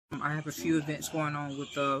I have a few events going on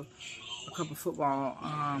with a couple football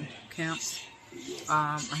camps.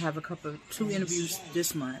 I have two interviews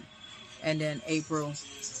this month, and then April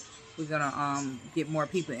we're gonna get more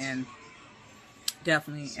people in,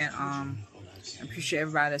 definitely. And I appreciate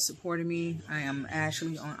everybody that supported me. I am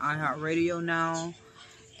actually on iHeartRadio now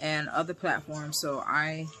and other platforms, so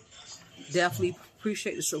I definitely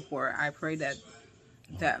appreciate the support. I pray that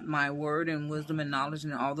my word and wisdom and knowledge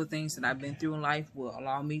and all the things that I've been through in life will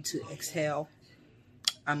allow me to exhale.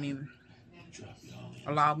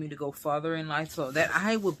 Allow me to go further in life, so that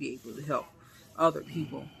I will be able to help other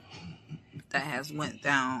people that has went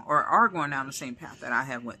down or are going down the same path that I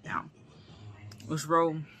have went down. This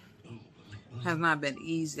road has not been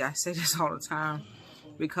easy. I say this all the time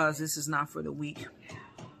because this is not for the weak.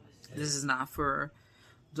 This is not for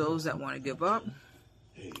those that want to give up,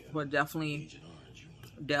 but definitely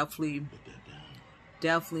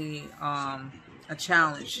a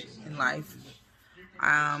challenge in life.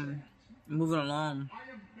 Moving along.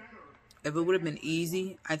 If it would have been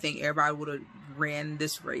easy, I think everybody would have ran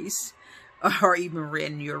this race or even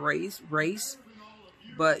ran your race.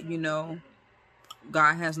 But, you know,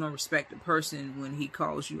 God has no respect to person when he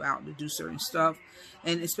calls you out to do certain stuff.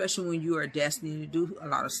 And especially when you are destined to do a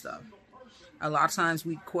lot of stuff. A lot of times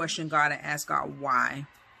we question God and ask God, why?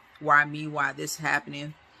 Why me? Why this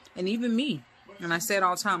happening? And even me. And I say it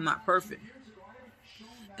all the time, I'm not perfect.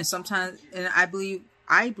 And sometimes, and I believe,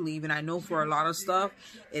 and I know for a lot of stuff,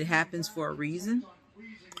 it happens for a reason.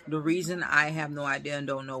 The reason I have no idea and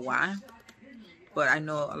don't know why. But I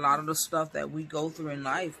know a lot of the stuff that we go through in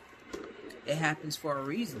life, it happens for a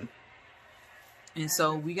reason. And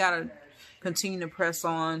so we got to continue to press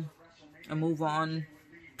on and move on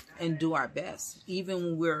and do our best.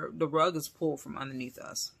 Even when the rug is pulled from underneath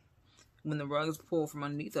us. When the rug is pulled from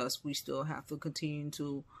underneath us, we still have to continue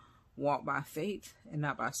to walk by faith and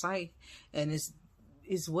not by sight. And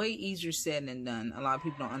it's way easier said than done. A lot of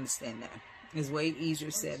people don't understand that. It's way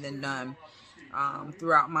easier said than done.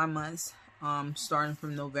 Throughout my months, starting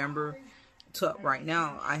from November to right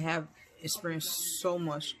now, I have experienced so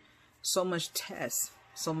much tests,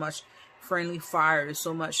 so much friendly fire,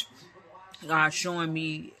 so much God showing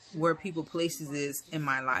me where people places is in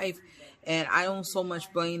my life. And I don't so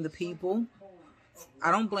much blame the people.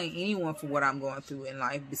 I don't blame anyone for what I'm going through in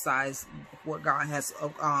life besides what God has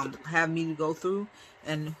have me to go through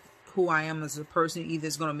and who I am as a person. Either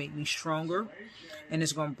it's going to make me stronger and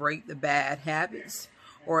it's going to break the bad habits,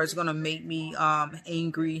 or it's going to make me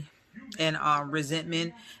angry and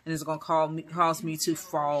resentment, and it's going to cause me to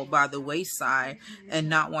fall by the wayside and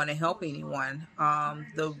not want to help anyone.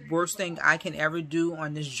 The worst thing I can ever do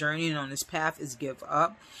on this journey and on this path is give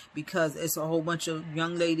up, because it's a whole bunch of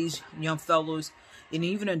young ladies, young fellows, and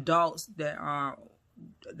even adults that I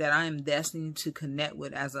am destined to connect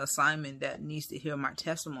with as an assignment that needs to hear my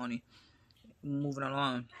testimony. Moving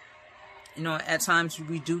along. You know, at times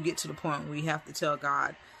we do get to the point where we have to tell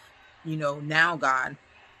God, you know, now God,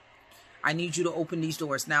 I need you to open these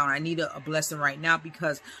doors now. And I need a blessing right now,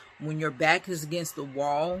 because when your back is against the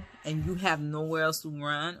wall and you have nowhere else to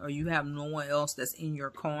run, or you have no one else that's in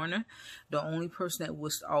your corner, the only person that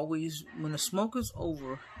was always, when the smoke is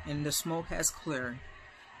over and the smoke has cleared,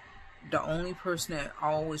 the only person that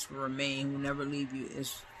always will remain, will never leave you,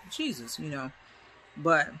 is Jesus, you know.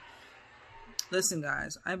 But listen,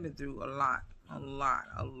 guys, I've been through a lot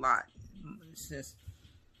since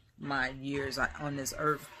my years on this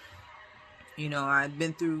earth. You know, I've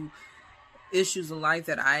been through issues of life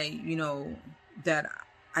that I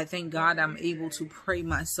thank God I'm able to pray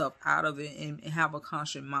myself out of it and have a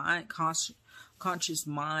conscious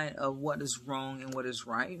mind of what is wrong and what is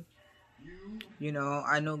right. You know,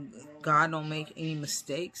 I know God don't make any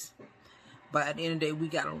mistakes, but at the end of the day, we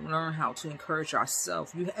got to learn how to encourage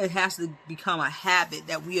ourselves. It has to become a habit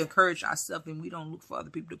that we encourage ourselves, and we don't look for other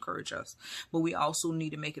people to encourage us. But we also need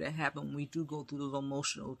to make it a habit when we do go through those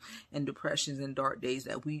emotional and depressions and dark days,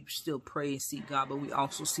 that we still pray and seek God, but we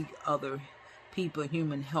also seek other people,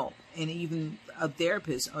 human help. And even a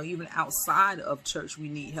therapist, or even outside of church, we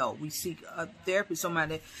need help. We seek a therapist,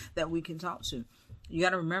 somebody that we can talk to. You got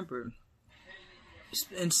to remember,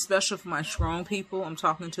 and special for my strong people, I'm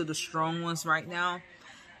talking to the strong ones right now.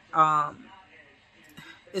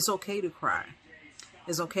 It's okay to cry.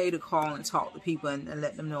 It's okay to call and talk to people and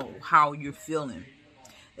let them know how you're feeling.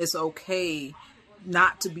 It's okay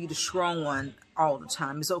not to be the strong one all the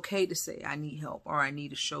time. It's okay to say, I need help, or I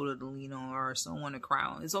need a shoulder to lean on, or someone to cry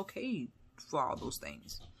on. It's okay for all those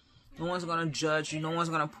things. No one's going to judge you. No one's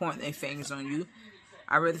going to point their fingers on you.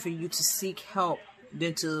 I'd rather for you to seek help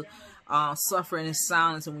than to suffering in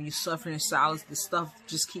silence. And when you suffer in silence, the stuff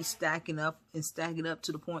just keeps stacking up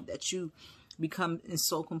to the point that you become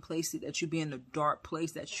so complacent that you be in a dark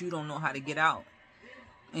place that you don't know how to get out.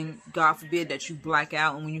 And God forbid that you black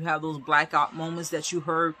out. And when you have those blackout moments that you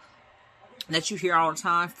hear all the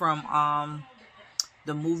time from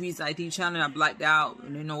the movies, ID channel, I blacked out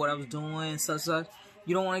and didn't know what I was doing, such.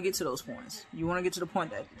 You don't want to get to those points. You want to get to the point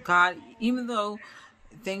that God, even though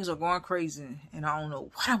things are going crazy and I don't know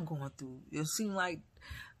what I'm going through, it seems like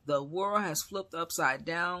the world has flipped upside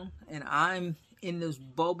down and I'm in this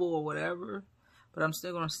bubble or whatever, but I'm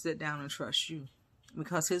still going to sit down and trust you,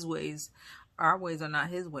 because his ways, our ways are not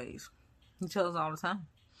his ways. He tells us all the time.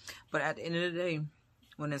 But at the end of the day,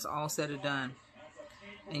 when it's all said and done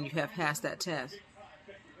and you have passed that test,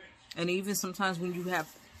 and even sometimes when you have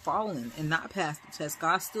fallen and not passed the test,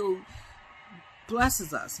 God still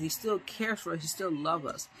blesses us. He still cares for us. He still loves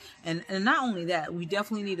us. And not only that, we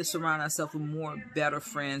definitely need to surround ourselves with more better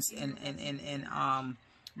friends and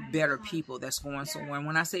better people that's going somewhere. And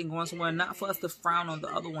when I say going somewhere, not for us to frown on the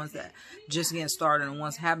other ones that just getting started and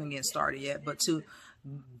ones haven't get started yet, but to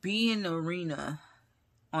be in the arena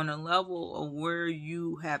on a level of where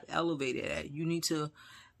you have elevated at. You need to,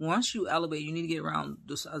 once you elevate, you need to get around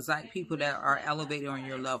the exact people that are elevated on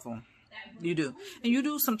your level. You do. And you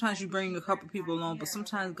do. Sometimes you bring a couple people along, but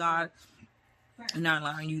sometimes God is not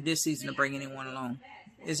allowing you this season to bring anyone along.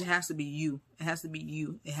 It has to be you. It has to be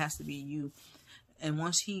you. It has to be you. And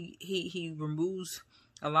once he removes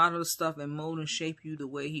a lot of the stuff and mold and shape you the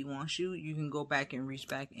way he wants you, you can go back and reach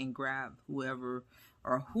back and grab whoever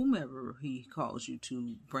or whomever he calls you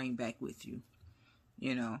to bring back with you.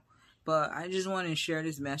 You know. But I just want to share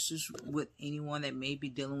this message with anyone that may be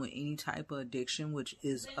dealing with any type of addiction, which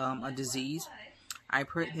is a disease. I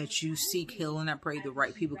pray that you seek healing. I pray the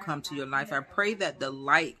right people come to your life. I pray that the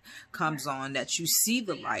light comes on, that you see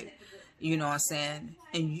the light. You know what I'm saying?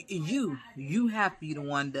 And you have to be the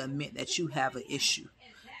one to admit that you have an issue.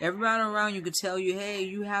 Everybody around you could tell you, hey,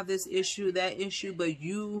 you have this issue, that issue, but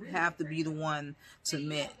you have to be the one to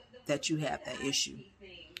admit that you have that issue.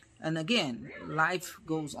 And again, life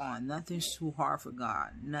goes on. Nothing's too hard for God.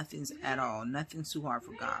 Nothing's at all. Nothing's too hard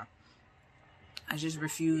for God. I just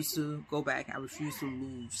refuse to go back. I refuse to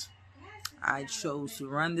lose. I chose to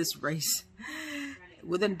run this race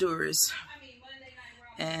with endurance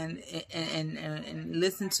and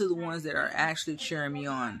listen to the ones that are actually cheering me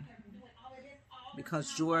on.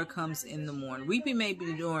 Because joy comes in the morning. Weeping may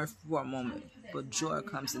be enduring for a moment, but joy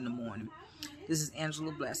comes in the morning. This is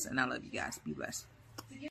Angela Bless, and I love you guys. Be blessed.